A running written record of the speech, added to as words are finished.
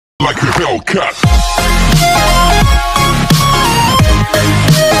like a Hellcat.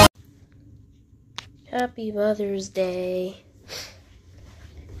 Happy Mother's Day.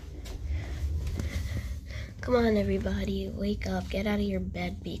 Come on, everybody, wake up, get out of your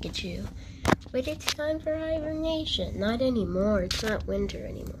bed, Pikachu. But it's time for hibernation. Not anymore, it's not winter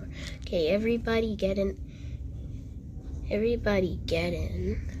anymore. Okay, everybody get in. Everybody get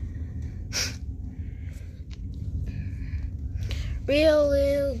in.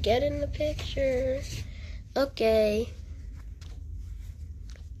 Lou, get in the picture. Okay.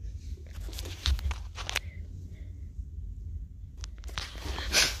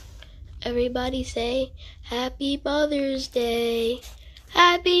 Everybody say, Happy Mother's Day.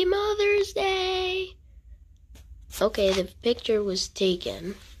 Happy Mother's Day. Okay, the picture was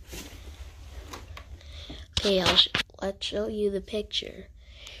taken. Okay, let's show you the picture.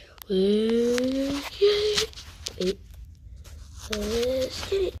 Wait. Let's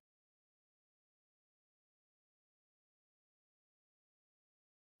get it.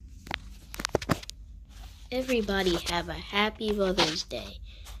 Everybody have a happy Mother's Day.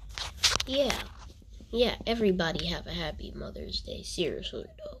 Yeah, everybody have a happy Mother's Day. Seriously,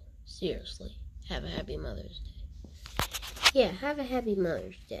 though. Seriously, have a happy Mother's Day. Yeah, have a happy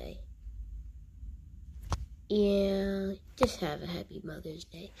Mother's Day. Yeah, just have a happy Mother's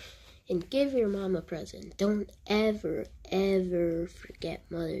Day. And give your mom a present. Don't ever, ever forget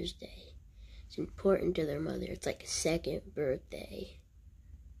Mother's Day. It's important to their mother. It's like a second birthday.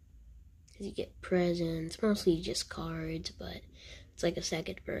 Because you get presents, mostly just cards, but it's like a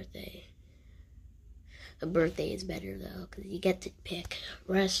second birthday. A birthday is better, though, because you get to pick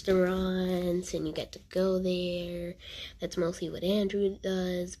restaurants, and you get to go there. That's mostly what Andrew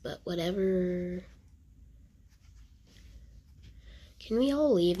does, but whatever. Can we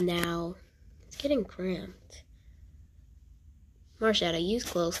all leave now? It's getting cramped. Marshadow, use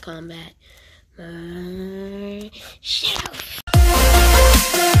close combat. Marshadow.